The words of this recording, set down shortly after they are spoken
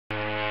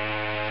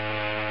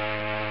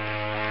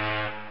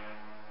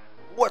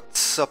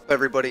What's up,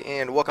 everybody,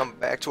 and welcome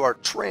back to our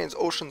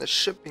TransOcean, the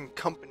shipping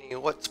company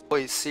Let's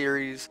Play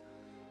series.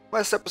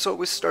 Last episode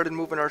we started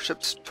moving our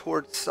ships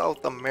towards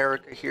South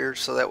America here,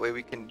 so that way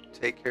we can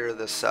take care of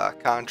this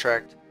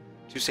contract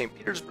to St.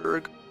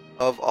 Petersburg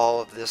of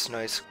all of this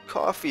nice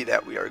coffee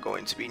that we are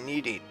going to be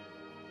needing.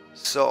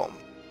 So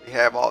we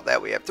have all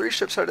that. We have 3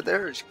 ships headed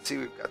there. As you can see,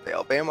 we've got the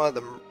Alabama,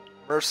 the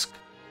Maersk,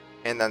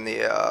 and then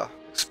the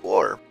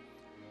Explorer.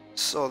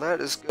 So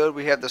that is good.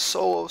 We have the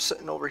Solo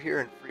sitting over here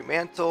in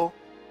Fremantle,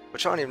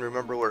 which I don't even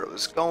remember where it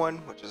was going,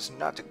 which is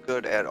not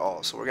good at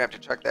all. So we're going to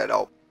have to check that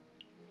out.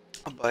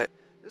 But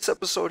this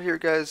episode here,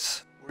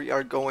 guys, we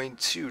are going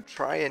to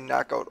try and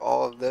knock out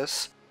all of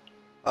this,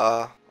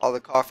 all the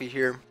coffee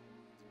here.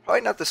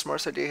 Probably not the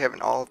smartest idea having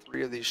all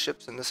 3 of these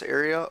ships in this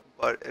area,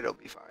 but it'll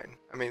be fine.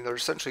 I mean, they're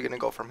essentially going to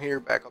go from here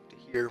back up to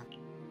here.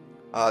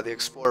 The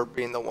Explorer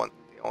being the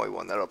only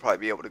one that'll probably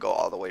be able to go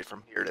all the way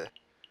from here to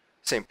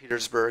St.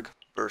 Petersburg,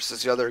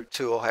 versus the other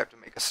 2 will have to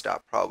make a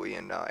stop probably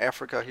in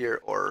Africa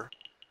here, or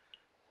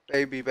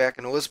maybe back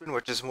in Lisbon,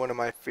 which is one of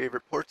my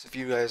favorite ports. If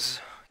you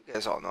guys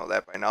all know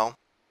that by now.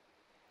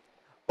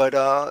 But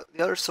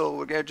so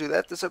we're gonna do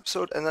that this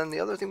episode, and then the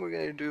other thing we're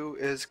gonna do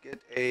is get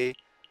a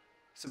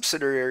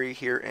subsidiary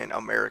here in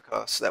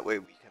America, so that way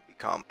we can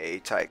become a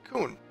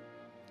tycoon.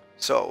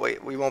 So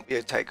wait, we won't be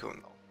a tycoon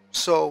though.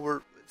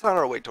 So it's on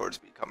our way towards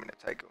becoming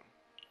a tycoon.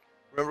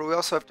 Remember, we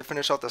also have to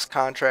finish out this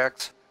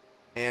contract,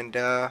 and we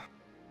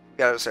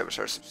gotta establish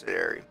our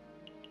subsidiary.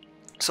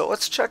 So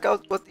let's check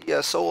out what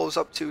the Solo's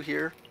up to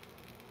here.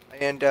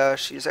 And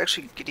she's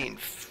actually getting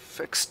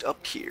fixed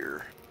up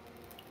here.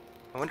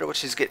 I wonder what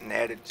she's getting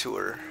added to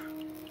her.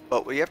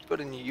 But we have to go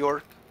to New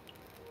York,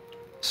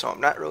 so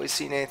I'm not really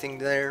seeing anything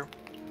there.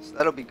 So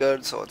that'll be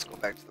good. So let's go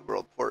back to the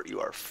world port.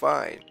 You are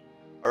fine.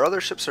 Our other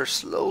ships are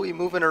slowly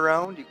moving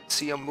around. You can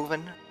see them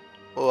moving.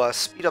 We'll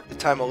speed up the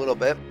time a little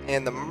bit.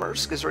 And the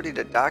Maersk is ready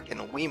to dock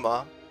in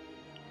Lima.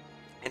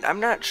 And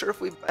I'm not sure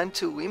if we've been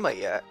to Lima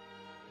yet,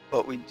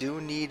 but we do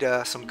need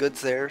some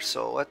goods there.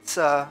 So let's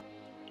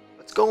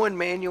go in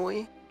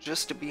manually,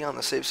 just to be on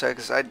the safe side,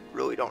 because I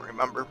really don't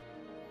remember if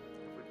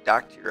we've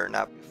docked here or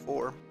not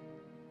before.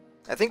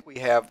 I think we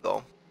have,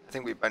 though. I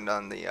think we've been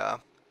on the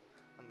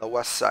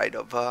west side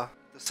of the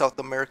South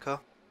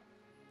America.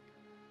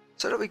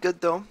 So that'll be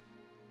good, though.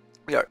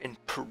 We are in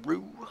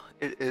Peru.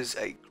 It is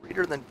a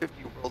greater than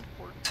 50 world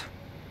port,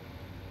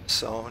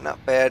 so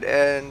not bad.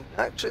 And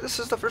actually, this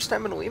is the first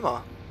time in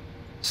Lima,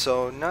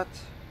 so not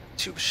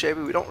too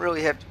shabby. We don't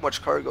really have too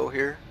much cargo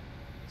here.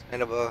 It's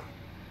kind of a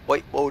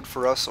white load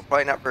for us, so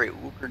probably not very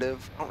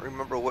lucrative. I don't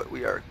remember what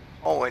we are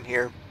hauling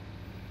here.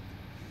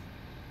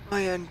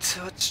 And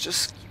let's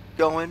just keep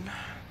going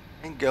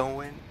and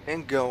going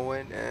and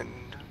going, and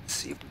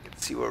see if we can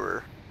see where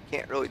we're.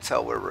 Can't really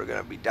tell where we're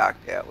gonna be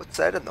docked at. What's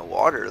that in the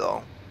water,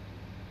 though?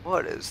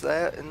 What is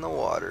that in the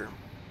water?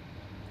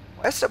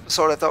 Last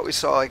episode, I thought we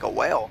saw like a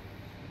whale,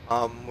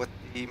 with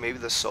maybe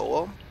the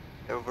Solo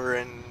over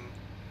in.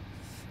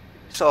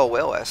 We saw a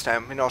whale last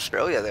time in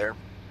Australia there.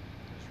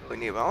 Really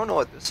neat. I don't know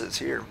what this is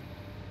here.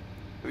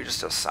 Maybe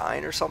just a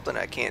sign or something.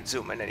 I can't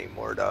zoom in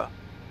anymore to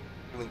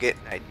even get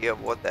an idea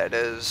of what that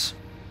is.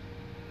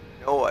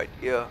 No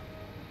idea.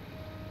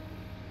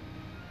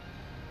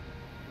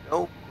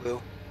 No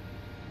clue.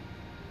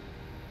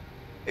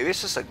 Maybe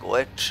it's just a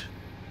glitch.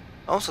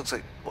 It almost looks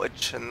like a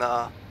glitch in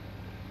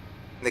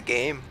the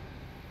game.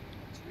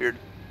 It's weird.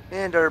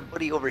 And our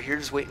buddy over here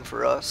is waiting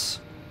for us.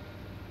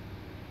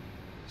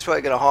 He's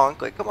probably gonna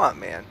honk like, "Come on,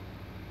 man,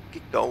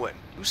 get going,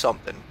 do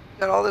something.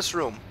 You got all this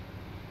room,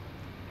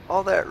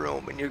 all that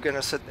room, and you're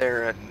gonna sit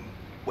there and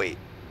wait."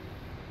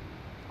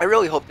 I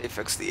really hope they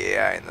fix the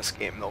AI in this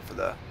game, though, for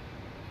the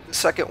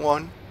second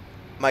one.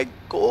 My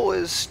goal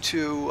is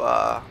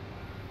to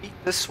beat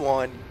this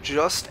one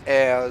just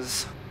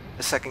as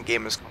the second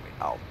game is coming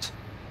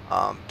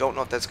out. Don't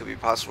know if that's gonna be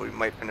possible. We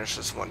might finish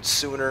this one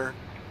sooner,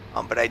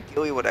 but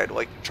ideally, what I'd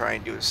like to try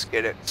and do is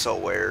get it so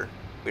where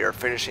we are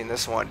finishing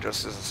this one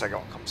just as the second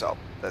one comes out.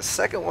 The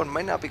second one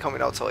might not be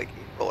coming out till like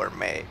April or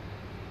May,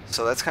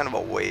 so that's kind of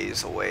a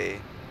ways away.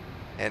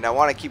 And I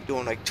want to keep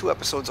doing like 2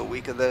 episodes a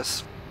week of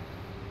this,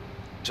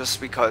 just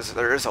because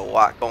there is a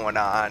lot going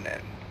on,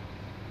 and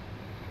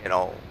you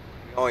know,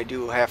 you only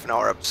do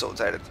half-an-hour episodes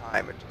at a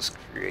time. It just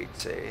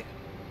creates a,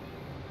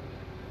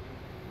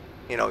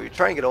 you know, you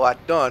try and get a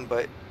lot done,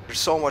 but there's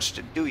so much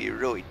to do, you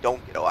really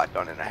don't get a lot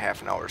done in a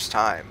half an hour's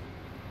time.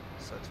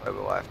 So that's why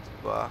we'll have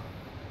to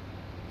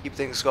keep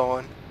things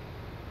going.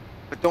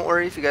 But don't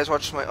worry, if you guys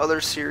watch my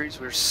other series,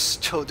 we're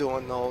still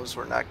doing those.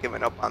 We're not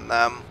giving up on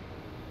them.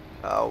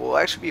 We'll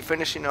actually be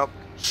finishing up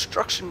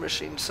Construction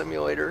Machine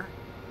Simulator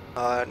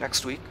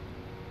next week.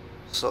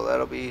 So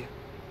it'll be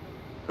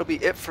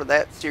it for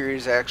that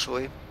series,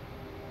 actually.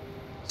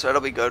 So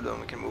that'll be good, then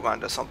we can move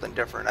on to something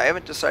different. I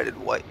haven't decided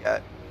what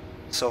yet.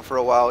 So for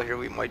a while here,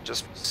 we might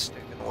just be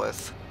sticking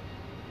with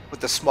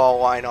the small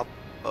lineup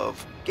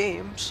of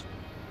games.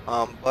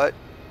 But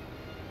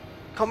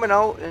coming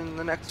out in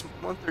the next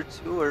month or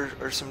 2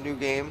 are some new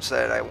games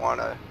that I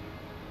want to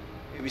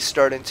maybe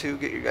start into,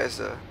 get you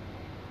guys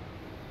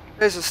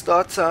guys'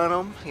 thoughts on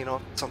them. You know,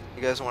 if it's something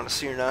you guys want to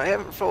see or not. I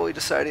haven't fully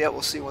decided yet.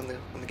 We'll see when the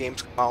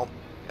games come out.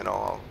 You know,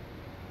 I'll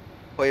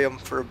play them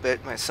for a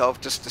bit myself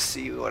just to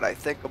see what I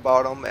think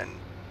about them, and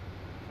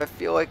if I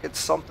feel like it's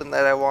something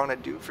that I want to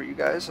do for you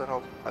guys, then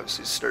I'll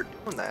obviously start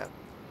doing that.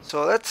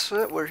 So that's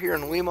it. We're here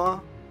in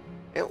Lima.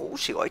 And, oh,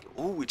 she like it.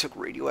 Oh, we took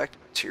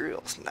radioactive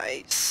materials.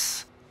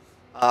 Nice.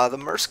 The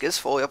Mersk is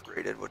fully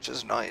upgraded, which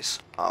is nice.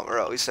 Or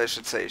at least I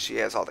should say she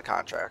has all the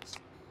contracts.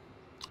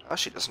 Oh,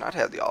 she does not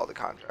have all the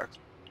contracts.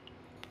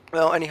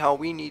 Well, anyhow,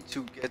 we need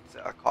to get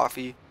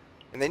coffee,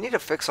 and they need to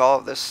fix all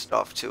of this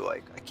stuff too.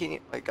 Like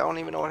I don't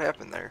even know what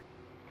happened there.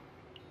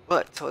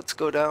 But so let's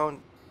go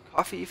down.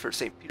 Coffee for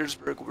St.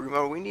 Petersburg.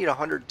 Remember, we need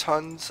 100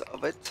 tons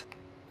of it,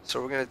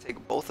 so we're gonna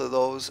take both of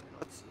those.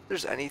 Let's see if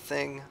there's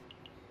anything.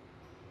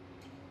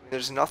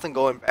 There's nothing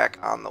going back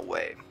on the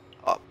way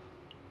up.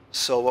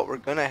 So what we're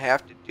gonna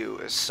have to do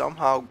is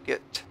somehow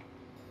get.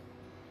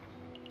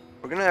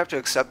 We're gonna have to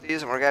accept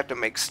these, and we're gonna have to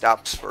make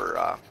stops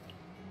for.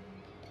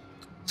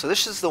 So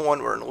this is the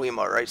one we're in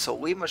Lima, right? So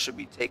Lima should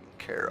be taken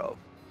care of.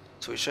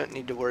 So we shouldn't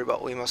need to worry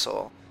about Lima. So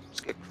I'll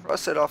just get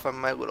cross it off on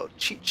my little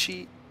cheat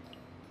sheet.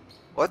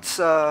 Let's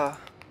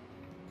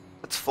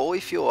fully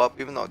fuel up,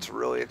 even though it's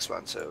really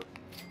expensive.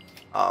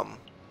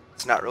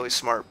 It's not really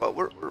smart, but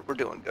we're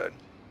doing good.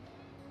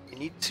 We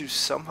need to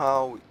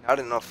somehow not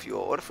enough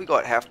fuel. What if we go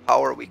at half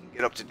power? We can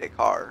get up to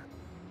Dakar,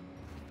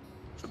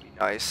 which would be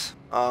nice.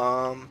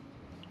 Otherwise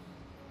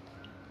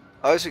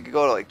we could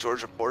go to like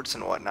Georgia ports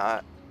and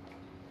whatnot.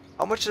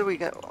 How much did we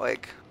get?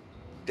 Like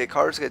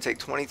Dakar's gonna take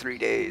 23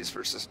 days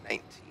versus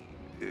 19.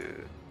 Ugh.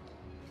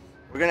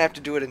 We're gonna have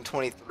to do it in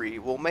 23.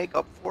 We'll make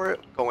up for it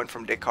going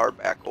from Dakar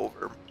back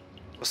over.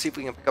 We'll see if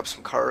we can pick up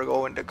some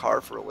cargo in Dakar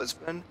for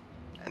Lisbon,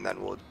 and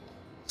then we'll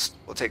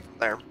take from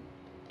there.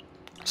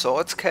 So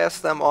let's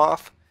cast them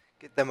off,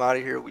 get them out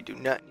of here. We do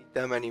not need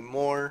them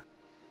anymore.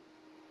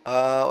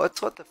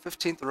 Let's let the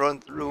 15th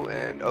run through,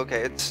 and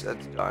okay, that's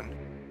done.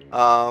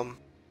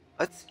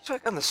 Let's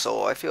check on the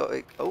Soul. I feel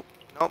like, oh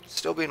nope,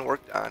 still being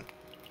worked on.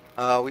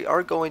 We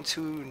are going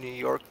to New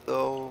York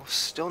though.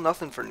 Still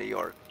nothing for New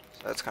York.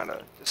 That's kind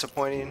of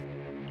disappointing.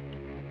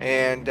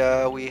 And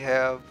we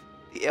have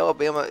the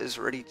Alabama is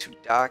ready to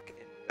dock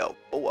in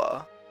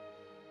Balboa.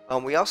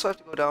 We also have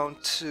to go down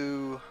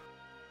to.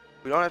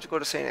 We don't have to go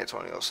to San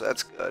Antonio, so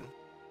that's good.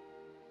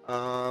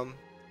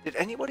 Did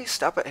anybody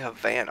stop at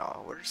Havana?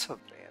 Where's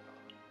Havana?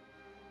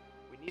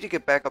 We need to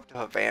get back up to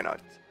Havana.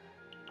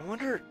 I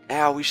wonder.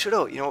 Yeah, we should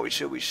have. You know what we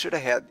should? We should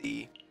have had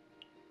the.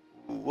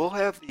 We'll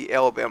have the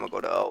Alabama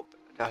go to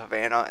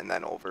Havana and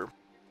then over.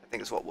 I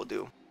think is what we'll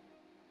do.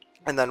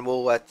 And then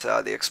we'll let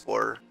the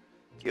Explorer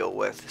deal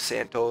with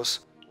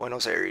Santos,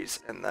 Buenos Aires,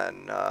 and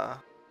then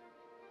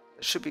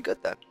it should be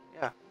good then.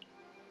 Yeah,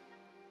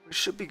 we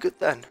should be good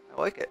then.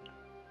 I like it.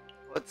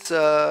 Let's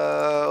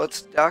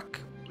dock.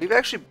 We've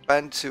actually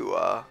been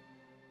to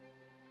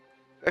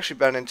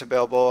into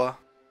Balboa,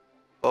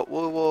 but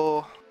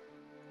we'll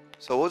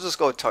just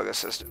go with tug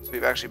assistance.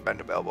 We've actually been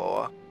to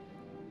Balboa,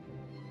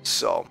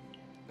 so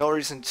no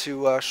reason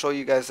to show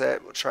you guys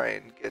that. We'll try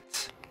and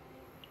get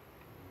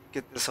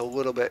this a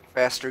little bit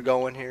faster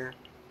going here.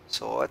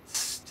 So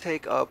let's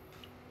take up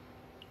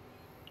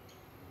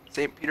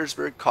St.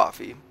 Petersburg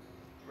coffee.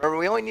 Remember,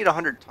 we only need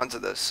 100 tons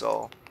of this,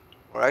 so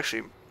we're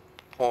actually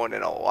pulling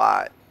in a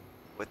lot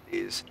with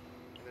these.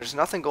 And there's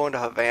nothing going to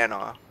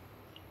Havana.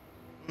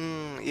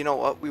 You know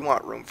what? We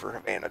want room for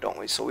Havana, don't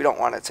we? So we don't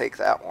want to take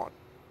that one.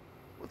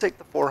 We'll take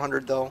the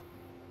 400 though,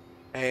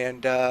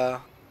 and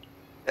that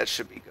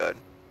should be good.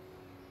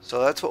 So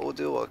that's what we'll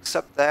do. We'll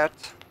accept that,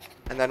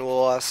 and then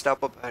we'll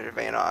stop up at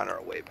Havana on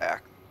our way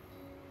back.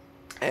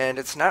 And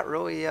it's not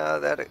really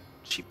that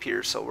cheap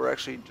here, so we're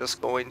actually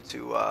just going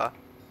to. I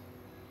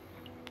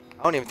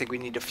don't even think we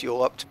need to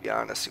fuel up, to be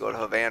honest, to go to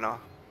Havana.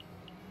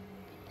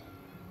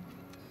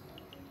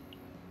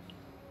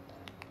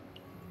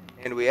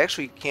 And we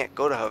actually can't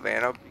go to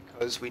Havana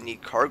because we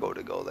need cargo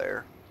to go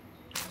there.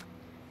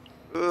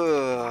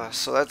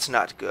 So that's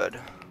not good.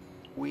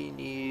 We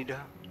need.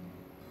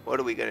 What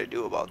are we going to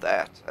do about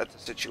that? That's the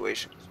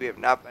situation, because we have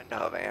not been to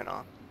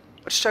Havana.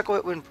 Let's check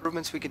what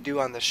improvements we could do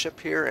on the ship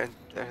here, and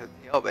the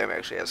Alabama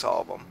actually has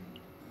all of them.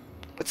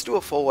 Let's do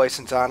a full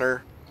license on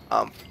her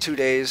for 2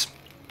 days,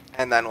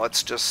 and then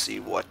let's just see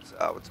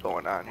what's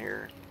going on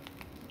here.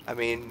 I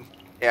mean,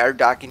 yeah, our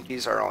docking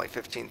fees are only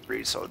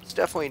 15.3, so it's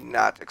definitely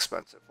not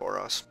expensive for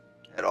us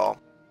at all.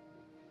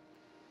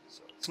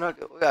 So it's not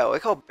good. Yeah,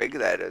 look how big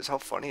that is. How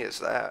funny is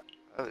that?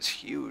 That was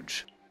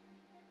huge.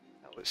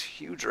 That was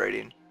huge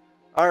rating.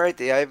 Alright,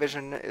 the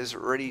iVision is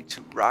ready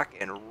to rock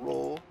and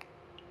roll.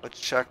 Let's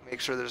check, make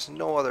sure there's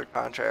no other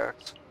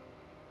contracts.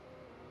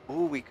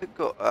 Ooh, we could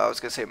go, I was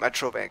going to say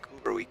Metro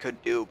Vancouver we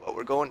could do, but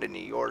we're going to New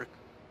York.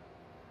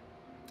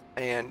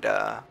 And,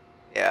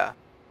 yeah.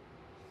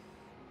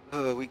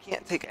 We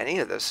can't take any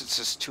of this, it's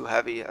just too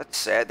heavy. That's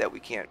sad that we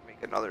can't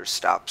make another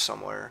stop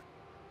somewhere.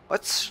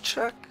 Let's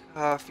check,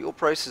 fuel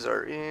prices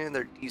are in,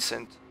 they're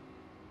decent.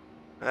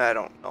 I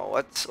don't know,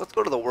 let's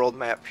go to the world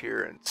map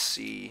here and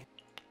see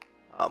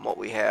what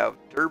we have.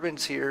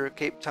 Durban's here,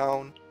 Cape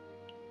Town.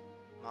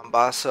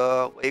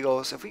 Mombasa,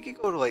 Lagos. If we could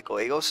go to like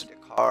Lagos to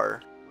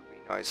Dakar, would be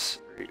nice.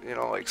 Or, you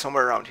know, like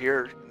somewhere around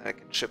here, and then I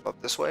can ship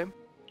up this way.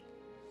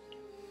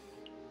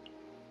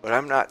 But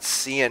I'm not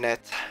seeing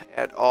it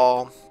at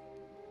all.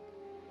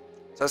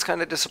 So that's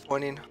kind of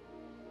disappointing.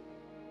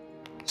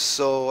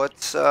 So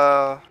let's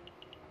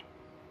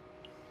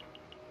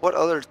what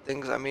other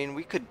things? I mean,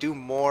 we could do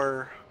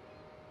more.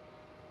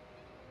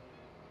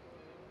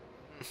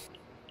 We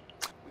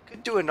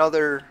could do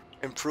another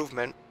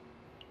improvement.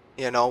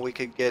 You know, we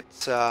could get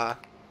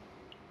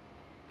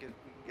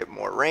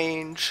more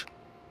range.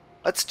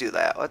 Let's do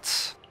that.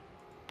 Let's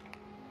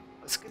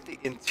get the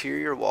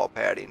interior wall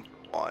padding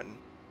for one,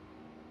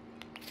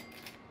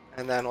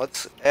 and then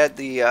let's add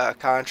the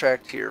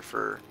contract here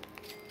for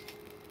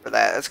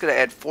that. That's gonna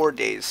add 4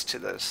 days to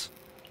this,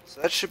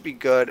 so that should be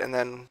good. And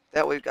then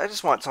that way, I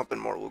just want something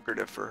more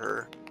lucrative for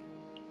her,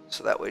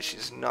 so that way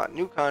she's not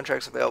new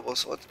contracts available.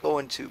 So let's go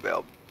into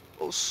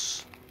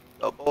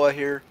Balboa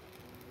here.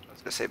 I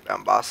was gonna say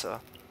Bambasa.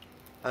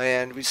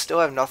 And we still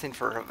have nothing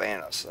for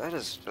Havana, so that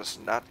is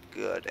just not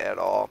good at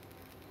all.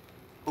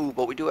 Ooh,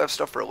 but we do have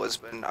stuff for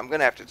Lisbon. I'm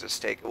gonna have to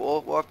just take it.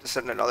 We'll have to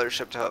send another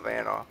ship to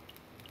Havana,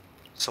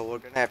 so we're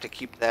gonna have to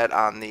keep that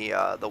on the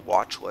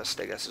watch list,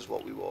 I guess is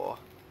what we will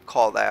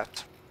call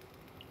that.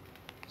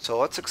 So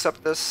let's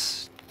accept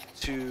this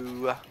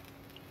to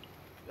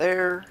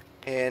there,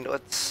 and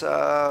let's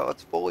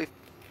fully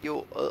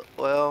fuel.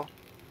 Well,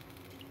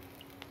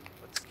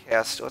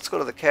 let's go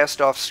to the cast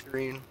off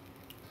screen.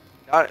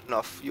 Not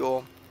enough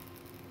fuel.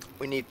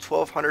 We need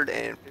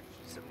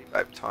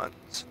 1,275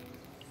 tons.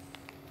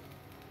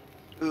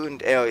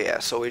 And oh yeah,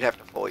 so we'd have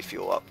to fully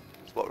fuel up.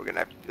 That's what we're gonna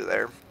have to do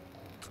there.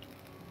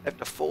 Have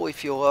to fully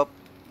fuel up,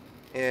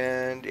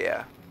 and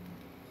yeah.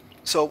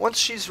 So once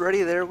she's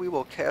ready there, we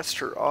will cast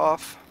her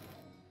off.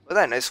 With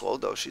that nice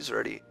load though, she's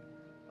ready.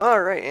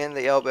 Alright, and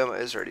the Alabama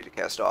is ready to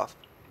cast off.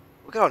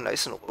 Look at how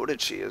nice and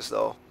loaded she is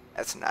though.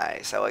 That's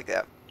nice, I like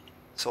that.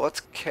 So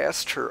let's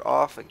cast her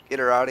off and get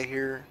her out of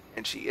here.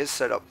 And she is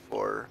set up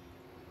for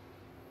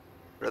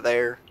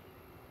there.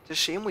 It's a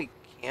shame we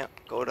can't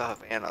go to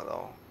Havana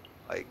though.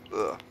 Like,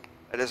 ugh,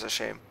 that is a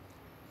shame.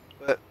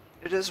 But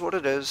it is what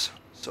it is.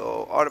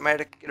 So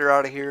automatic, get her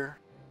out of here.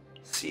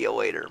 See you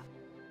later.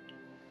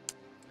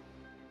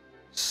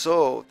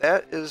 So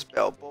that is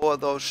Balboa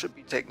though, should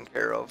be taken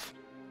care of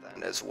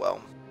then as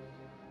well.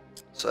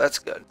 So that's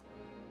good.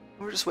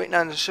 We're just waiting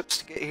on the ships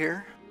to get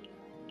here.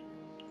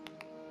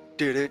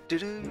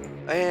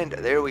 And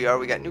there we are,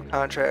 we got new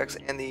contracts,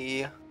 and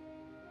the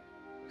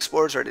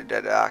Explorer's ready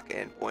to dock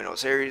in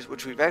Buenos Aires,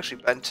 which we've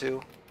actually been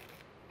to.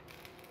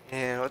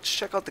 And let's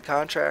check out the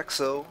contract,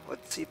 so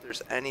let's see if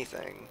there's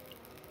anything.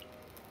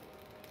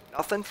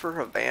 Nothing for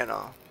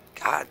Havana.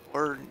 God,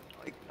 we're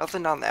like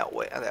nothing on that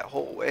way, that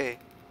whole way.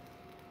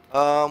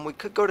 We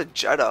could go to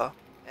Jeddah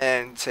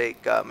and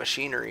take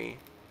machinery.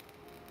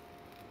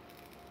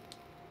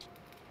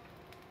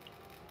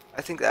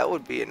 I think that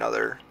would be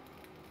another.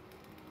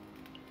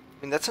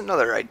 I mean, that's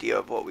another idea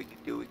of what we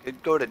could do. We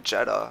could go to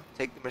Jeddah,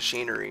 take the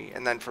machinery,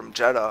 and then from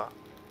Jeddah,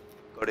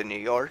 go to New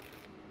York.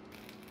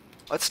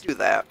 Let's do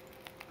that.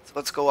 So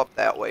let's go up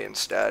that way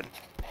instead.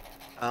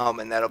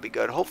 And that'll be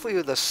good.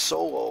 Hopefully the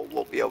Solo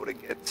will be able to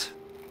get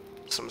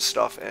some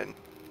stuff in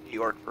New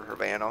York for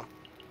Havana.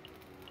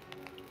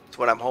 That's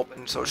what I'm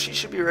hoping. So she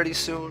should be ready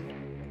soon.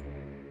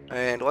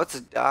 And let's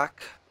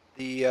dock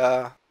the,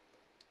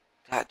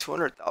 God,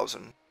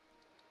 200,000.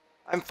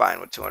 I'm fine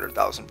with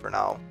 200,000 for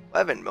now.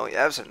 11 million,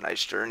 that was a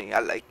nice journey. I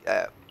like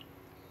that.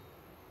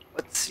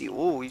 Let's see.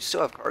 Oh, you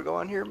still have cargo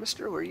on here,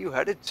 mister? Where are you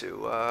headed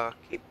to?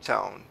 Cape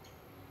Town.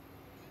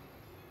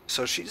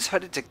 So she's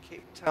headed to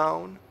Cape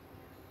Town.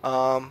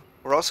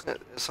 We're also gonna,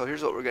 so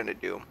here's what we're gonna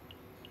do.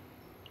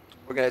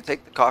 We're gonna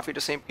take the coffee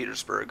to St.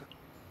 Petersburg.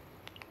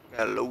 We're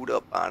gonna load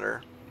up on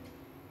her.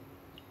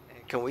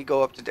 And can we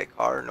go up to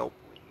Dakar? Nope,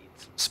 we need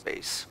some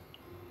space.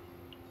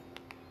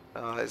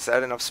 Is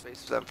that enough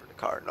space for them for the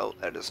car? No,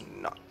 that is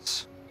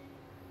nuts.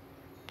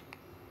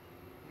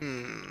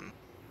 Because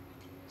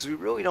we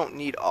really don't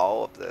need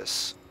all of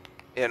this.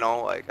 You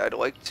know, like, I'd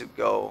like to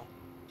go.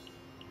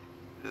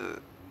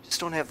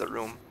 Just don't have the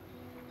room.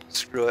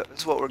 Screw it. This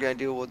is what we're going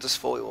to do. We'll just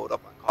fully load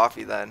up on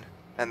coffee then.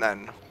 And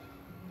then,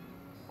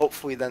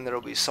 hopefully then there'll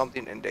be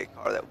something in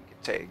Dakar that we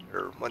can take.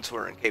 Or once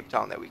we're in Cape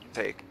Town that we can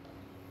take.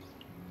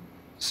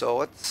 So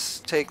let's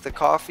take the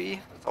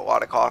coffee. That's a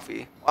lot of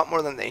coffee. A lot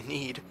more than they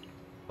need.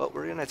 But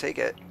we're gonna take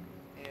it,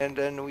 and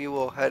then we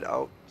will head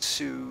out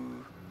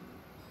to.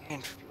 Man,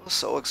 it feels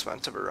so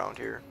expensive around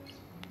here.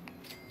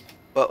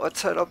 But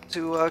let's head up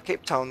to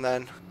Cape Town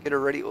then. Get her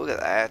ready. Look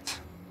at that.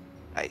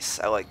 Nice.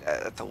 I like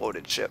that. That's a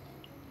loaded ship.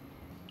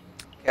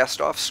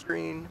 Cast off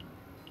screen,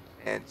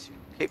 and to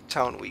Cape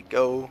Town we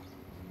go.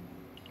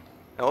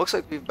 Now it looks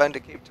like we've been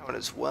to Cape Town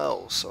as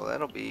well, so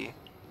that'll be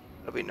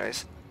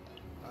nice.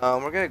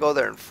 We're gonna go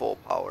there in full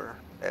power.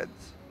 That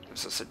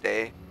gives us a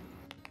day.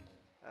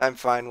 I'm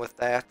fine with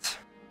that.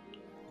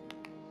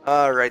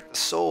 Alright, the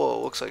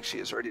Solo looks like she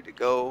is ready to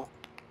go.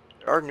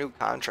 There are new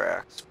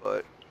contracts,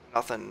 but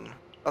nothing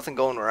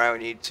going where I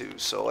need to,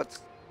 so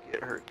let's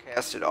get her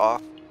casted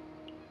off.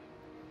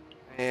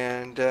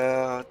 And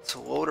let's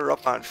load her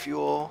up on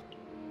fuel.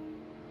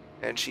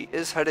 And she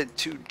is headed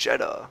to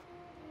Jeddah.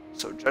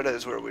 So Jeddah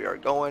is where we are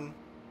going.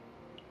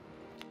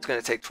 It's going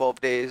to take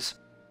 12 days.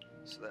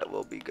 So that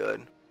will be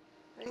good.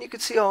 And you can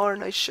see all our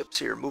nice ships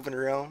here moving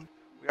around.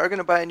 We are going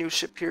to buy a new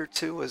ship here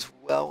too as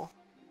well.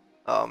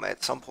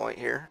 At some point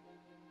here.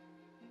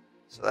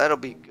 So that'll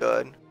be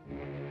good.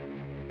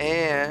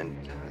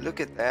 And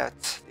look at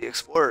that. The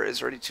Explorer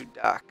is ready to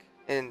dock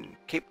in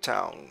Cape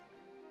Town.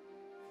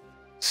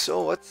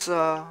 So let's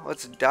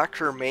dock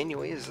her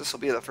manually, as this will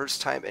be the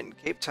first time in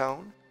Cape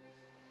Town.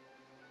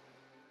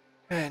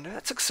 And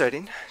that's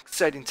exciting.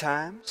 Exciting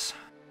times.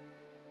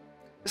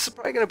 This is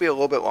probably going to be a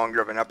little bit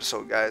longer of an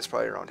episode, guys.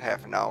 Probably around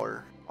half an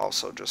hour.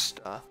 Also, just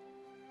to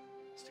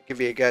give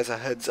you guys a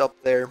heads up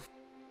there.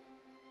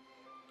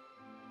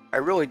 I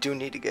really do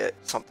need to get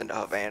something to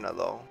Havana,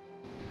 though.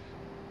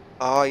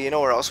 Oh, you know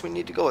where else we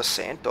need to go is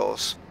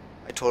Santos.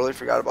 I totally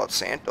forgot about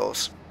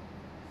Santos.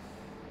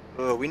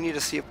 We need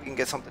to see if we can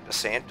get something to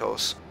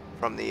Santos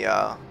from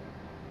the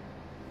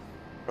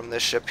from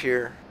this ship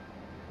here.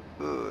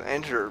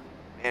 And her,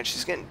 man,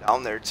 she's getting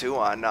down there too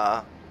on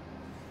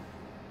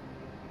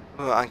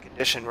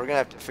condition. We're gonna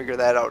have to figure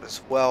that out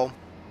as well.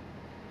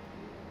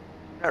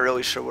 Not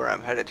really sure where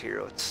I'm headed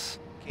here.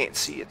 Can't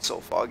see, it's so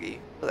foggy.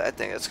 Look at that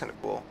thing, that's kind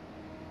of cool.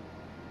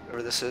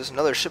 Whatever this is,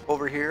 another ship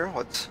over here.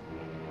 Let's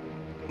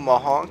give them a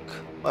honk.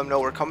 Let them know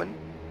we're coming.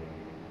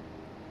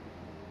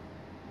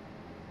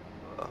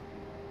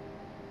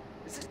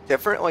 Is it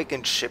different, like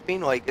in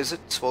shipping? Like, is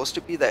it supposed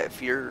to be that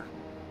if you're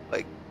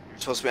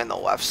supposed to be on the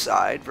left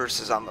side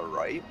versus on the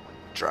right when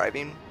you're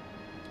driving?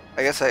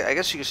 I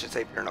guess you should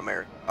say if you're in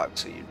America,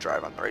 obviously you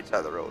drive on the right side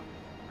of the road,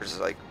 versus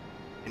like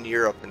in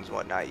Europe and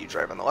whatnot, you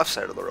drive on the left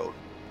side of the road.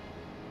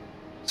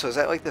 So is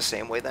that like the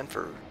same way then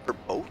for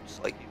boats?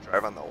 Like you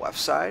drive on the left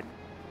side?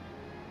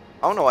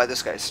 I don't know why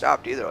this guy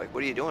stopped either. Like,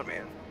 what are you doing,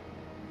 man?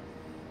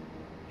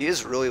 He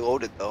is really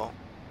loaded though.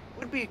 It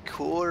would be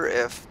cooler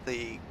if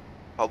the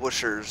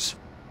publishers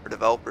or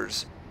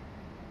developers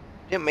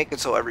didn't make it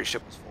so every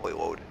ship was fully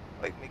loaded.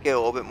 Like, make it a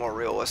little bit more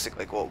realistic,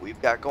 like what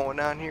we've got going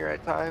on here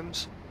at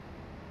times.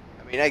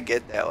 I mean, I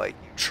get that, like,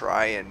 you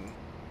try and,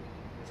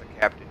 as a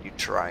captain, you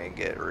try and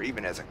get, or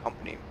even as a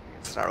company,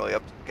 it's not really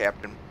up to the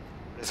captain,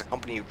 but as a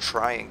company, you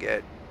try and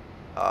get,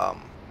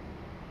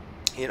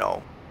 you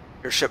know,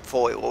 your ship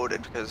fully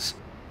loaded, because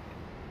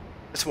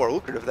it's more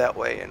lucrative that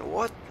way. And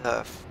what the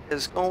f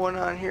is going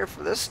on here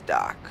for this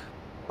dock?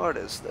 What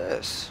is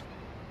this?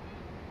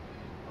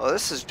 Oh,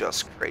 this is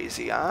just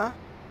crazy, huh?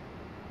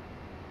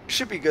 It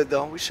should be good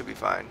though. We should be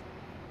fine.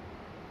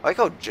 I like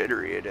how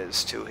jittery it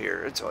is too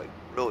here. It's like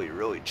really,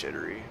 really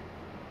jittery.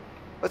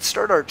 Let's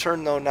start our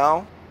turn though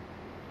now.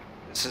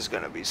 This is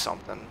gonna be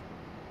something.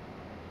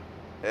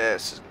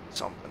 This is gonna be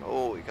something.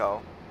 Holy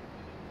cow.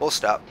 Full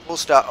stop. Full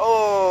stop.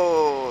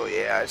 Oh,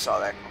 yeah, I saw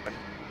that coming.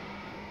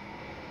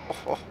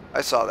 Oh,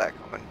 I saw that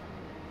coming.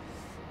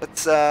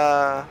 Let's get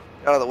out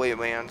of the way,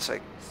 man, so I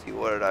can see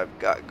what I've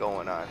got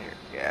going on here.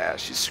 Yeah,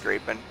 she's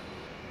scraping.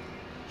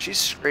 She's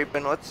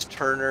scraping. Let's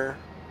turn her.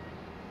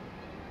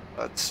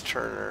 Let's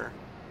turn her.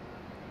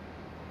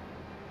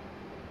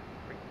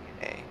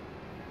 Okay.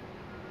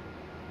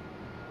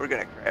 We're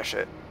gonna crash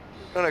it.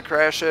 We're gonna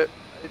crash it.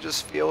 I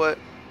just feel it.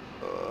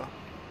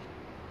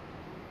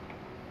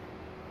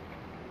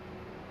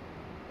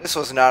 This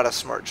was not a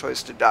smart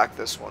choice to dock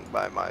this one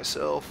by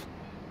myself.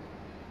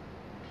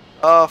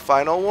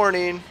 Final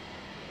warning.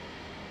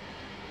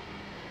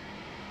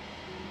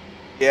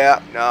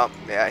 Yeah, no,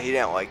 yeah, he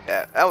didn't like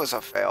that. That was a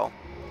fail.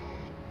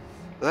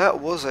 That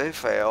was a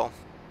fail.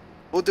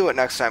 We'll do it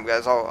next time,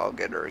 guys. I'll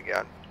get her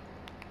again.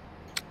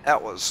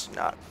 That was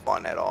not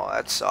fun at all.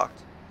 That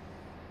sucked.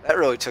 That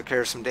really took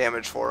care of some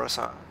damage for us,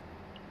 huh?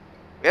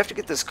 We have to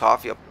get this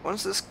coffee up.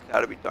 When's this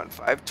got to be done?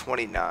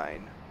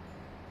 5:29.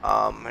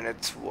 And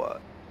it's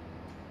what?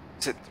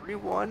 Is it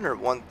 3-1 or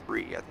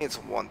 1-3? I think it's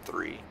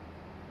 1-3.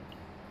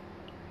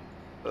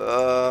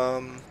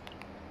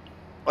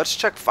 Let's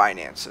check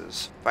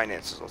finances.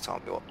 Finances will tell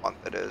me what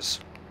month it is.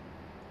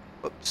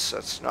 Whoops,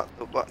 that's not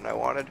the button I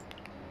wanted.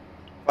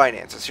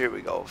 Finances, here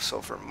we go.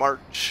 So for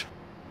March.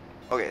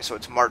 Okay, so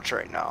it's March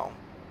right now.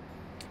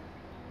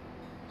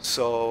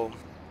 So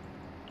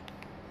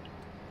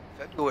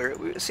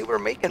February, see, we're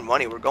making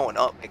money. We're going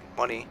up, making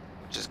money,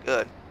 which is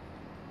good.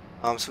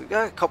 So we've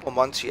got a couple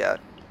months yet,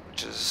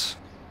 which is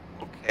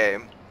okay.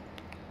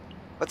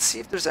 Let's see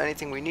if there's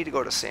anything. We need to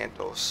go to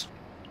Santos.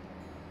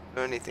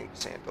 Anything to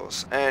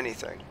Santos.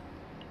 Anything.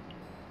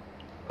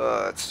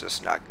 It's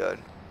just not good.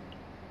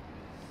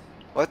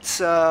 Let's,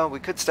 we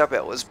could stop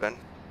at Lisbon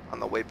on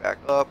the way back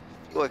up.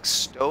 Feel like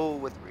stow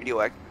with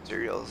radioactive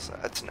materials.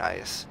 That's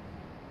nice.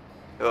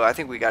 Oh, I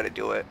think we got to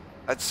do it.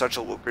 That's such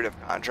a lucrative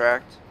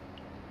contract.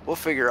 We'll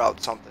figure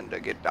out something to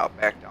get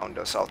back down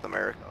to South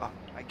America.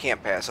 I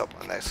can't pass up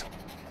on this,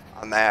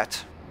 on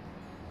that.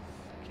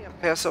 Can't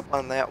pass up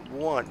on that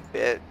one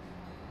bit.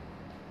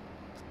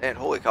 And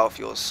holy cow,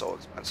 fuel is so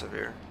expensive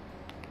here.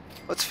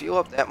 Let's fuel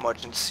up that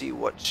much and see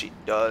what she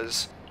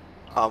does.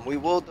 We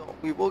will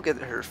get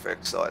her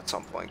fixed though at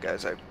some point,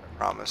 guys. I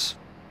promise.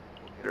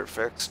 We'll get her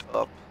fixed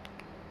up.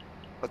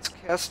 Let's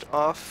cast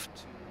off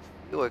to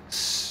Felix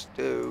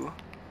Stew.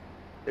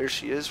 There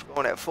she is. We're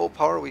going at full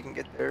power. We can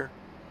get there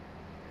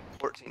in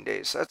 14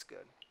 days. That's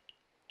good.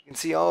 You can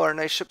see all our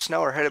nice ships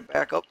now are headed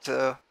back up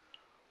to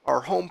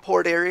our home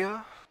port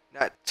area.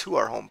 Not to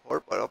our home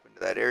port, but up into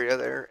that area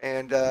there.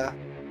 And the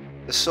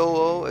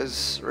Solo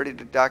is ready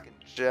to dock in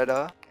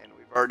Jeddah, and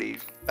we've already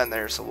been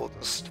there, so we'll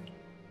just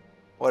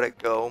let it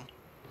go.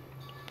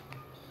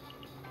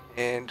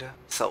 And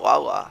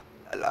Salala.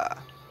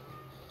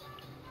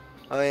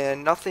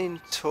 And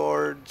nothing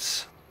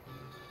towards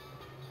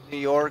New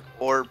York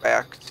or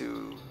back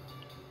to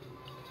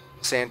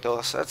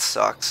Santos. That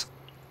sucks.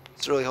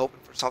 It's really hoping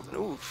for something.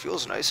 Ooh,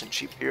 feels nice and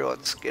cheap here.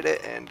 Let's get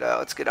it and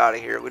let's get out of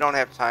here. We don't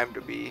have time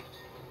to be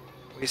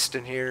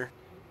wasting here.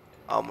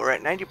 We're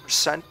at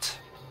 90%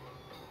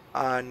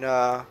 on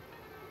our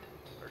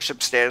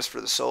ship status for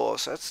the Solo,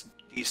 so that's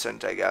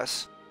decent, I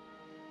guess.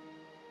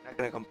 Not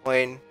gonna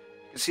complain. You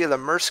can see the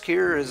Maersk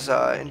here is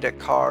in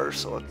Dakar,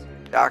 so let's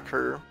dock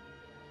her.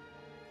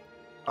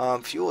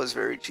 Fuel is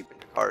very cheap in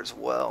Dakar as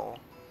well,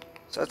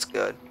 so that's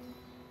good.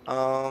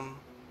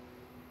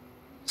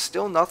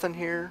 Still nothing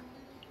here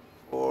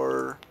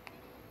for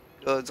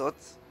goods.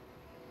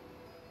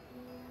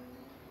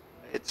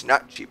 It's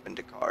not cheap in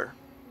Dakar.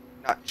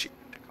 Not cheap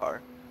in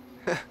Dakar.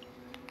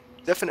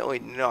 Definitely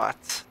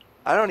not.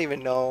 I don't even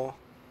know.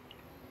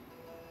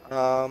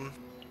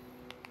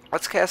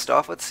 Let's cast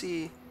off. Let's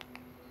see.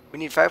 We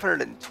need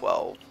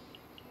 512.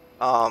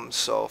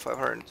 So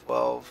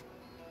 512.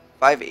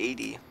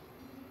 580.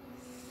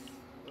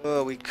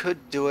 We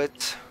could do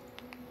it.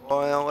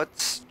 Well,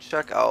 let's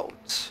check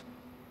out.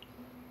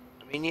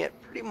 I mean, it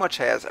pretty much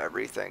has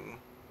everything.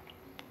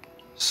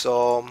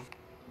 So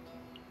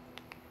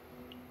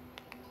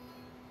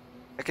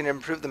I can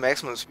improve the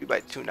maximum speed by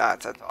 2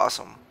 knots. That's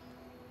awesome.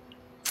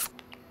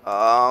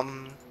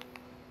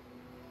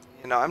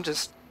 You know,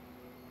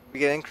 we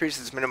can increase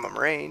its minimum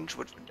range,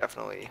 which would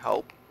definitely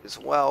help as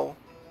well.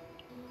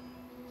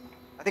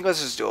 I think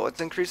let's just do it.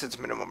 Let's increase its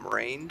minimum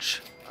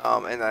range,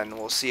 and then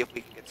we'll see if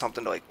we can get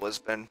something to like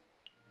Lisbon.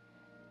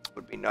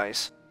 Would be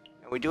nice.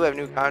 And we do have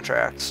new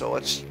contracts, so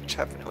let's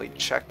definitely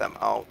check them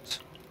out.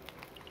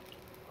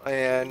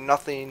 And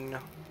nothing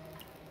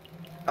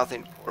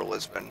for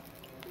Lisbon.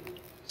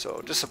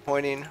 So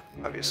disappointing,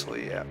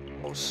 obviously, at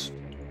most.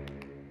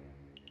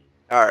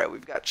 Alright,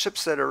 we've got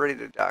ships that are ready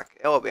to dock.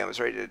 Alabama's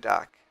ready to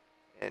dock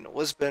in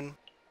Lisbon.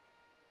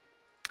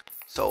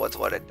 So let's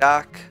let it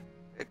dock.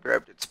 It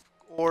grabbed its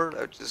ore,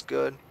 which is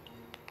good.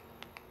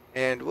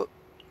 And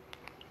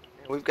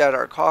we've got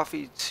our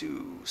coffee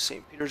to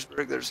St.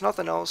 Petersburg. There's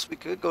nothing else. We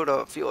could go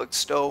to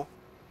Felixstowe.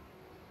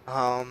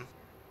 We're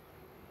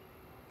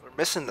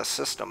missing the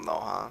system though,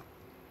 huh?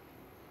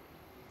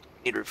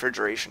 We need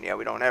refrigeration. Yeah,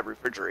 we don't have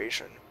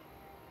refrigeration.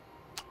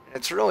 And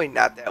it's really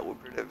not that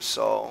lucrative,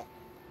 so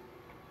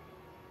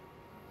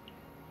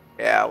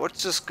yeah,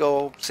 let's just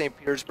go St.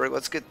 Petersburg.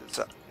 Let's get this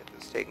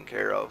taken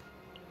care of.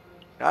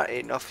 Not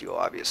enough fuel,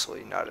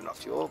 obviously. Not enough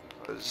fuel,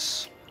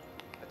 because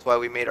that's why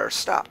we made our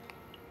stop.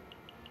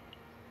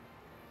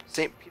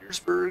 St.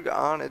 Petersburg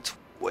on its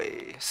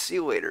way. See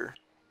you later.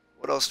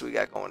 What else do we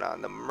got going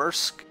on? The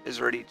Maersk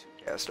is ready to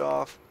cast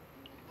off.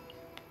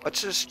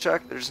 Let's just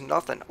check. There's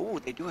nothing. Oh,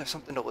 they do have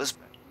something to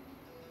Lisbon.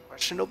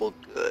 Questionable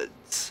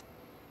goods.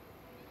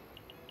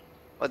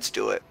 Let's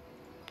do it.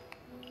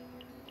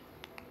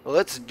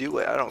 Let's do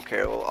it. I don't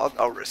care.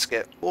 I'll risk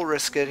it. We'll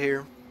risk it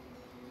here.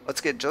 Let's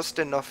get just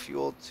enough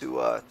fuel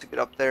to get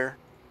up there.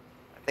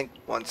 I think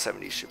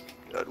 170 should be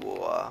good.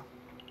 We'll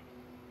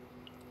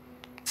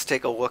let's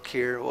take a look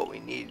here. What we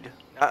need.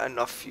 Not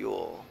enough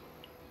fuel.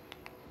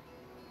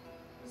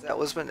 Is that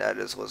Lisbon? That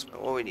is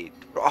Lisbon. What we need.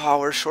 Oh,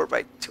 we're short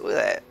by 2 of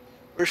that.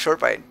 We're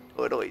short by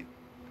literally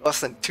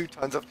less than 2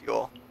 tons of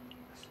fuel.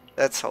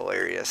 That's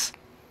hilarious.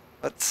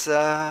 Let's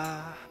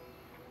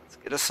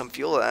get us some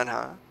fuel then,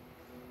 huh?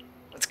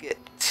 Let's get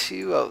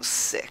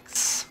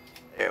 206.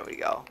 There we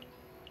go.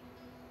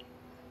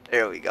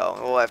 There we go.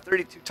 We'll have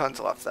 32 tons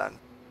left then.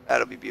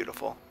 That'll be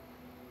beautiful.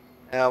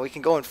 Now we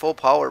can go in full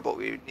power, but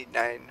we need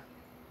 9.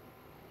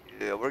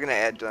 Yeah, we're gonna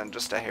add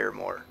just a hair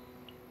more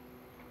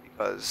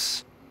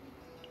because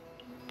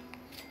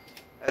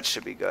that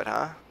should be good,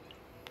 huh?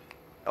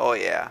 Oh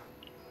yeah.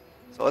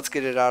 So let's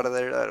get it out of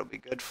there. That'll be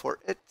good for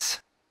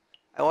it.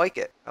 I like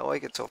it. I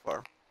like it so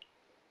far.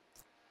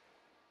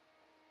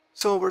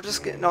 So we're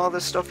just getting all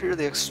this stuff here.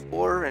 The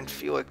Explorer and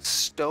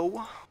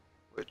Felixstowe,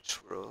 which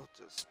we'll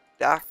just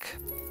dock.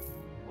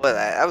 Well,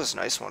 that was a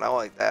nice one. I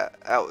like that.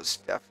 That was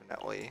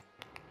definitely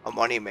a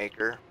money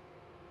maker.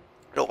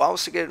 It'll allow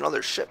us to get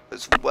another ship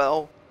as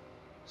well.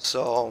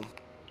 So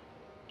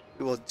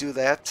we will do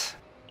that.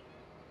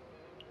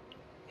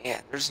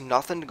 Man, there's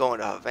nothing going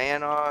to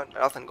Havana,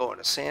 nothing going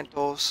to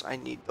Santos. I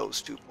need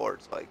those 2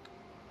 ports like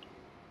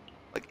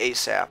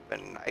ASAP,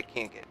 and I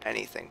can't get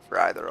anything for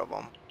either of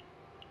them.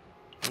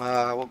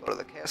 We'll go to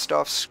the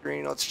cast-off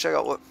screen. Let's check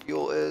out what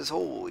fuel is.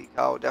 Holy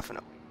cow,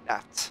 definitely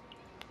not.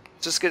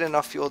 just get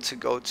enough fuel to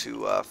go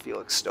to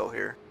Felix still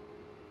here.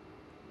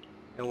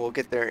 And we'll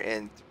get there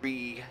in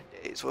 3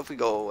 days. What if we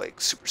go like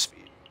super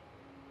speed?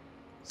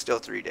 Still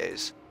 3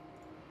 days.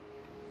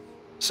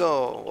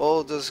 So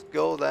we'll just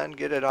go then,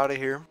 get it out of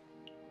here.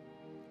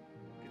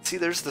 You can see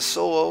there's the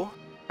Solo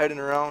heading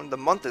around. The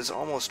month is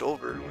almost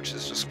over, which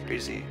is just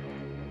crazy.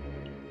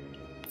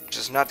 Which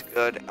is not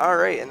good.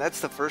 Alright, and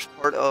that's the first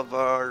part of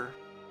our...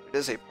 It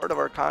is a part of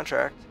our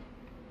contract.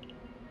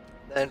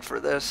 Then for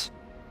this,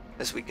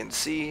 as we can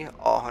see,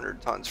 all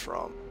 100 tons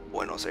from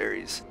Buenos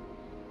Aires.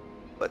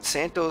 But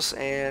Santos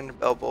and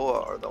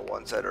Balboa are the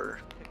ones that are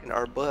kicking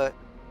our butt.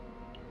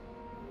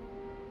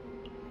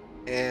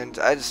 And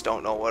I just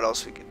don't know what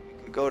else we could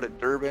go to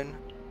Durban,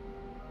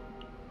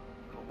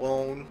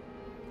 Cologne.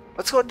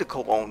 Let's go to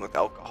Cologne with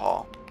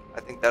alcohol.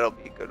 I think that'll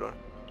be a good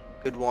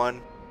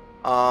one.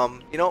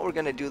 You know what we're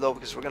gonna do though,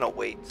 because we're gonna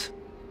wait.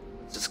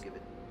 Let's just give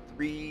it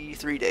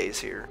three days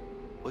here.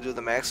 We'll do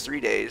the max 3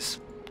 days.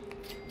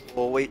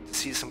 We'll wait to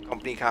see some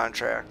company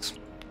contracts.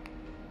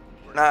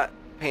 We're not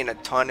paying a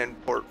ton in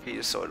port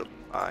fees, so it'll be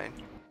fine.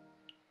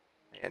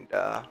 And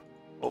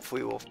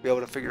hopefully we'll be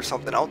able to figure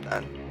something out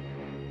then.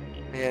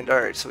 And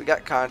alright, so we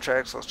got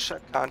contracts. Let's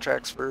check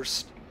contracts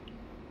first.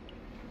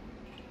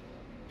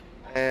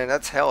 And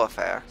that's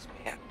Halifax.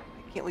 Man,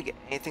 why can't we get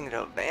anything to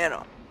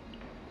Havana?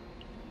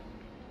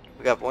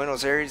 We got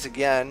Buenos Aires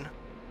again.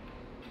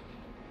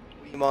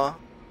 Lima.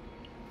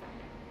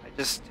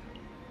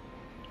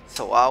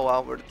 So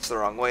wow, it's the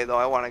wrong way though.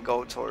 I want to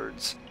go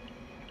towards...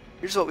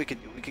 Here's what we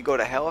could do. We could go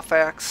to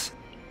Halifax.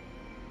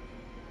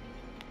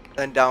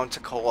 Then down to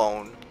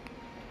Cologne.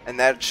 And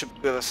that should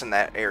give us in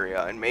that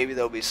area. And maybe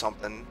there'll be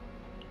something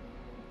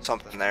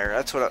there.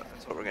 That's what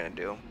we're gonna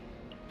do.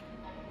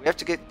 We have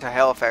to get to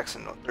Halifax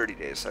in 30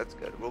 days. So that's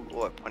good.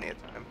 We'll have plenty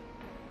of time.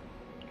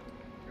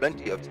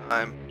 Plenty of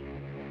time.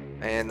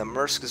 And the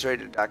Maersk is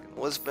ready to dock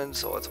in Lisbon,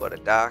 so let's let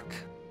it dock.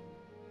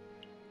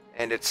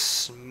 And it's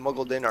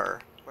smuggled in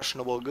our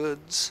questionable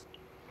goods.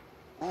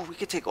 Ooh, we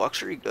could take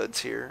luxury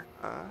goods here.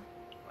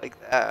 Like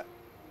that.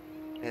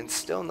 And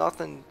still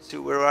nothing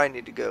to where I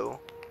need to go.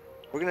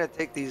 We're gonna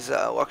take these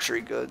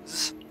luxury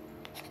goods.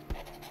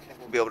 I think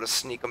we'll be able to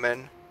sneak them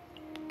in.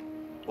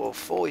 We'll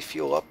fully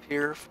fuel up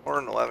here,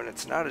 411.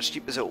 It's not as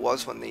cheap as it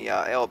was when the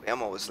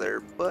Alabama was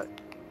there, but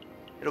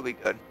it'll be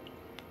good.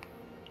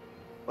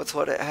 Let's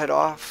let it head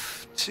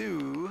off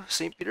to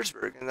St.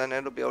 Petersburg, and then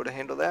it'll be able to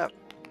handle that.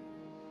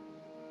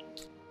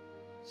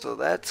 So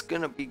that's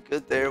gonna be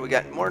good there. We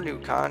got more new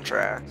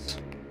contracts,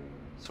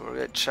 so we're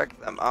gonna check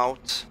them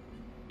out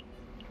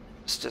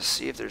just to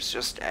see if there's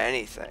just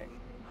anything.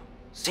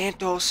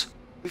 Santos,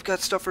 we've got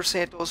stuff for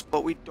Santos,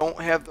 but we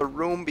don't have the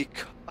room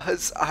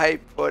because I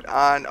put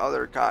on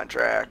other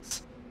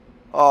contracts.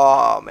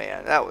 Oh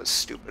man, that was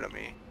stupid of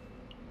me.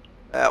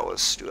 That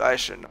was stupid. I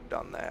shouldn't have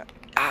done that.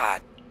 Ah,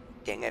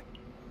 dang it.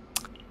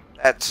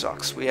 That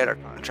sucks. We had our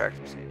contract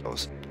for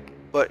Santos.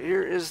 But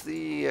here is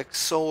the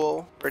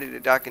Solo ready to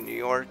dock in New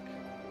York.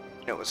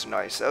 It was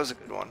nice. That was a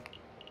good one.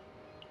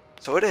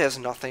 So it has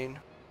nothing.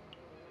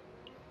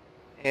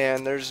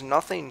 And there's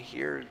nothing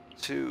here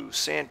to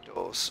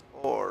Santos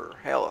or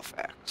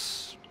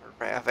Halifax.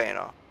 Or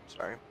Havana.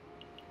 Sorry.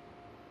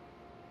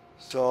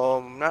 So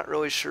I'm not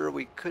really sure.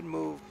 We could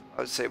move.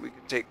 I would say we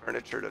could take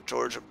furniture to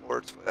Georgia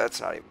ports, but that's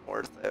not even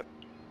worth it.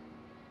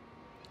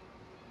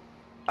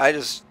 I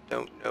just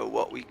don't know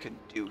what we could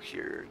do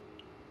here.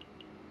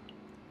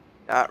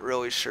 Not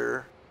really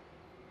sure.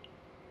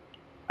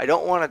 I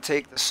don't want to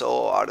take the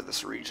Solo out of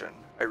this region.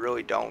 I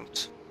really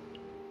don't.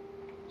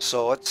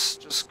 So let's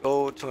just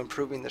go to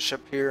improving the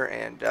ship here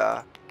and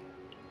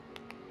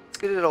let's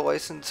get it a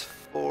license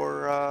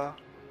for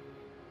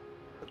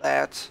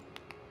that.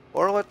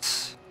 Or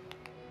let's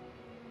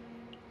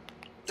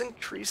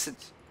increase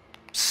its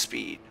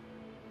speed.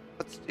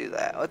 Let's do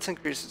that. Let's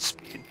increase its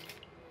speed.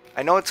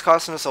 I know it's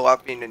costing us a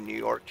lot being in New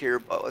York here,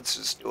 but let's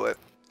just do it.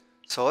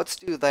 So let's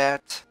do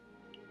that.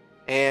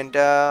 And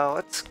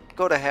let's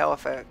go to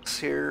Halifax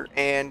here,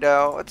 and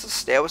let's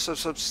establish a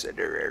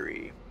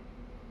subsidiary.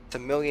 It's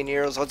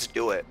 €1,000,000. Let's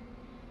do it.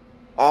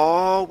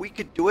 Oh, we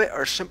could do it.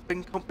 Our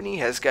shipping company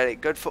has got a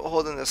good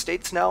foothold in the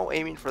States now.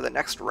 Aiming for the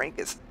next rank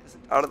isn't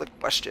out of the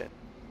question.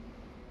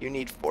 You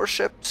need 4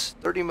 ships,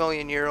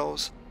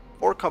 €30,000,000,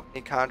 4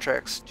 company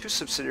contracts, 2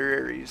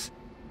 subsidiaries,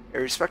 a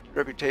respected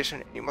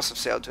reputation, and you must have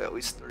sailed to at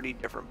least 30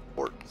 different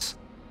ports.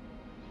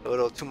 A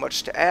little too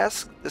much to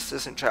ask. This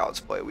isn't child's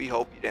play. We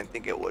hope you didn't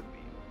think it would be.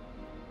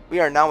 We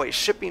are now a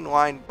shipping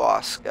line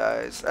boss,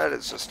 guys. That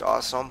is just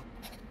awesome.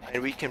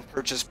 And we can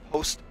purchase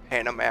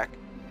post-Panamax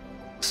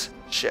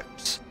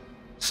ships.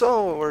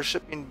 So we're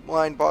shipping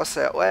line boss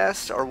at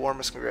last. Our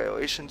warmest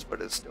congratulations,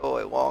 but it's still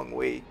a long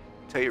way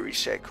until you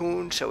reach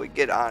Shakun. Shall we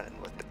get on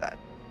with it then?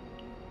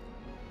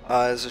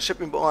 As a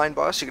shipping line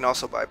boss, you can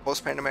also buy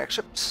post-Panamax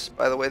ships.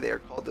 By the way, they are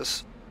called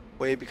this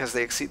way because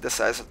they exceed the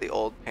size of the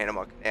old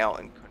Panama Canal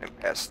and couldn't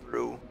pass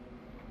through.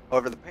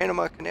 However, the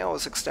Panama Canal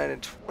was extended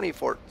in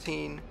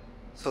 2014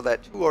 so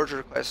that 2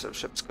 larger classes of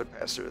ships could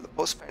pass through, the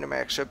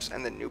post-Panamax ships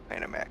and the new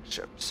Panamax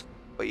ships.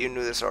 But you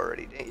knew this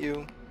already, didn't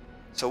you?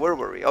 So where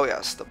were we? Oh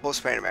yes, the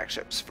post-Panamax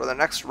ships. For the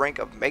next rank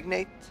of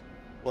magnate,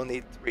 we'll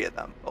need 3 of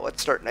them. But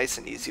let's start nice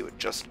and easy with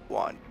just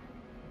 1.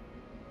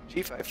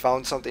 Chief, I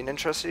found something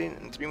interesting.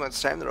 In 3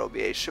 months' time, there will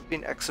be a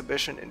shipping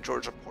exhibition in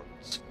Georgia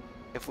ports.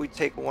 If we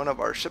take one of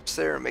our ships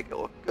there and make it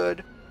look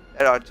good,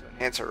 that ought to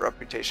enhance our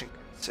reputation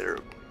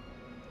considerably.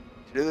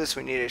 To do this,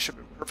 we need a ship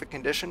in perfect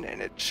condition,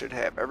 and it should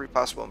have every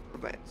possible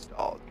improvement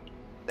installed.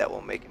 That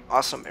will make an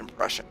awesome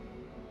impression.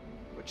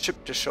 Which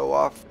ship to show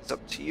off is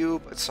up to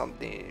you, but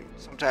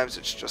sometimes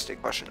it's just a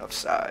question of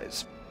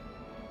size.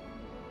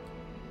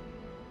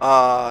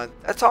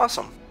 That's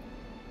awesome.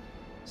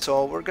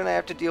 So we're gonna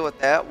have to deal with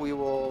that. We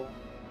will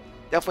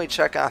definitely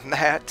check on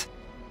that.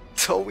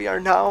 So we are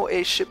now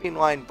a shipping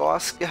line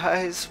boss,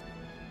 guys,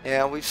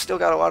 and we've still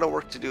got a lot of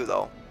work to do,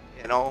 though.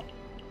 You know,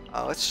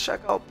 let's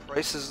check out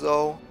prices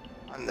though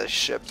on the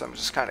ships. I'm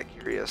just kind of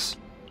curious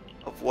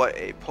of what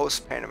a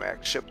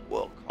post-Panamax ship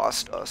will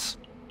cost us.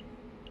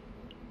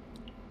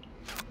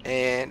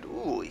 And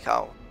ooh,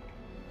 how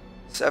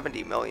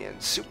 70 million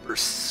super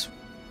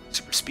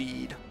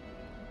speed.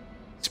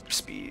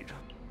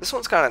 This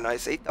one's kind of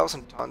nice.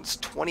 8,000 tons,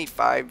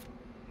 25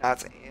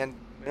 knots, and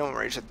minimum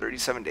range of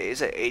 37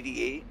 days at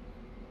 88.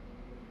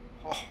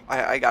 Oh,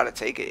 I gotta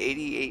take it.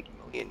 88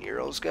 million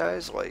euros,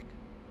 guys. Like,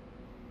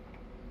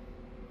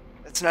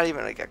 that's not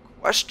even like a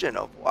question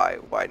of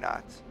why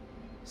not.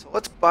 So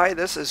let's buy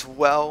this as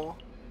well.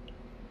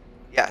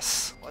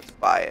 Yes, let's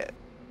buy it.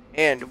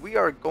 And we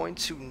are going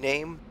to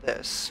name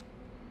this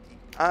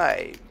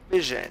the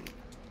iVision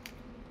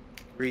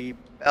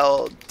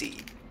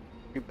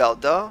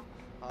Rebelda.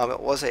 It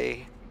was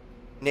a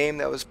name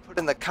that was put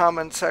in the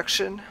comment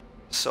section,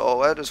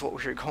 so that is what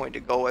we're going to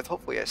go with.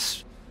 Hopefully I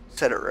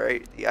said it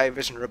right. The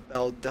iVision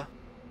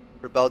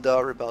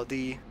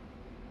Rebeldi.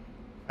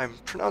 I'm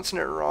pronouncing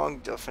it wrong,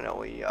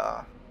 definitely.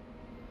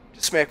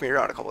 Just smack me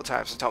around a couple of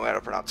times and tell me how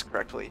to pronounce it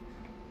correctly.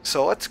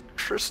 So let's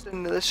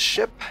christen this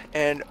ship,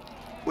 and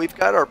we've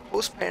got our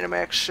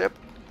post-Panamax ship.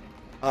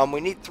 We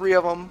need 3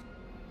 of them,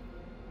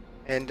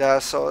 and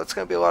so it's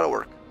going to be a lot of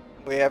work.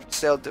 We have to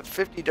sail to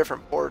 50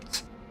 different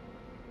ports.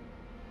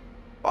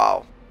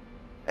 Wow.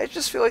 I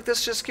just feel like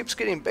this just keeps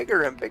getting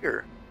bigger and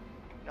bigger.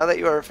 Now that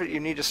you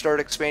need to start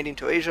expanding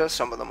to Asia,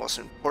 some of the most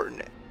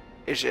important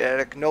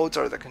Asiatic nodes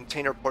are the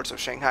container ports of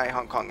Shanghai,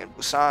 Hong Kong, and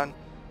Busan.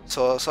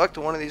 So select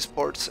one of these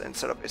ports and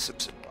set up a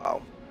subsidiary.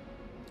 Wow.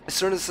 As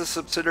soon as the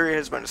subsidiary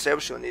has been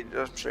established, you'll need to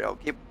demonstrate how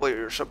capable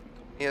your shipping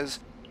company is,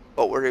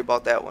 but worry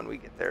about that when we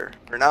get there.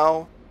 For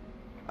now,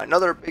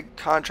 another big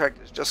contract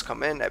has just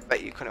come in. I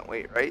bet you couldn't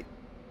wait, right?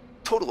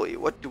 Totally.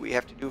 What do we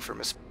have to do for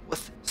Miss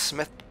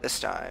Smith this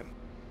time?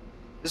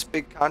 This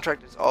big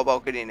contract is all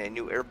about getting a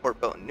new airport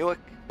built in Newark.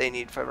 They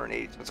need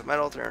 580 tons of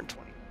metal,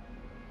 320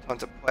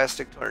 tons of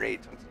plastic,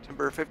 280 tons of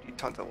timber, 50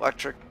 tons of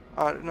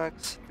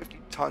electronics, 50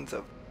 tons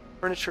of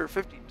furniture,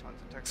 50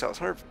 tons of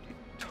textiles, 150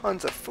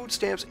 tons of food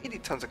stamps, 80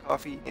 tons of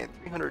coffee, and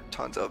 300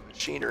 tons of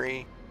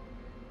machinery.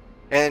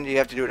 And you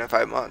have to do it in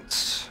 5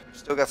 months. You've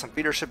still got some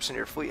feeder ships in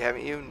your fleet,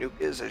 haven't you? Nuke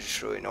is, as you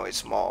surely know, a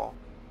small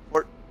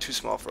port, too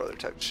small for other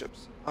types of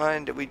ships.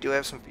 And we do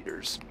have some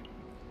feeders.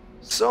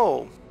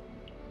 So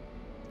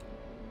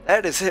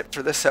that is it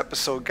for this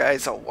episode,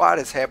 guys. A lot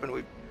has happened.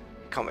 We've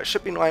become a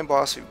shipping line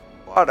boss. We've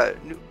bought a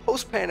new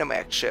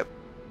post-Panamax ship.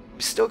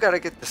 We still got to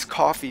get this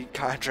coffee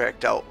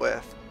contract out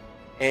with.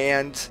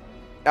 And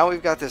now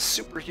we've got this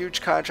super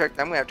huge contract.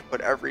 I'm going to have to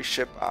put every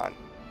ship on,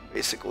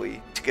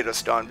 basically, to get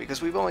us done.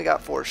 Because we've only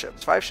got 4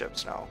 ships. 5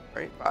 ships now,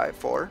 right?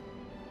 4.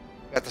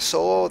 We've got the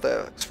Solo,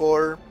 the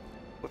Explorer.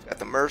 We've got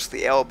the Merce,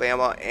 the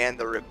Alabama, and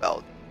the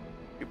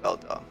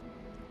Rebelda.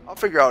 I'll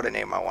figure out a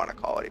name I want to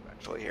call it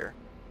eventually here.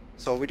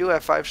 So we do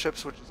have 5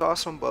 ships, which is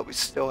awesome, but we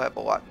still have a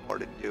lot more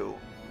to do.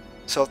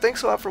 So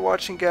thanks a lot for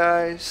watching,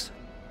 guys.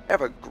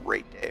 Have a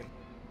great day.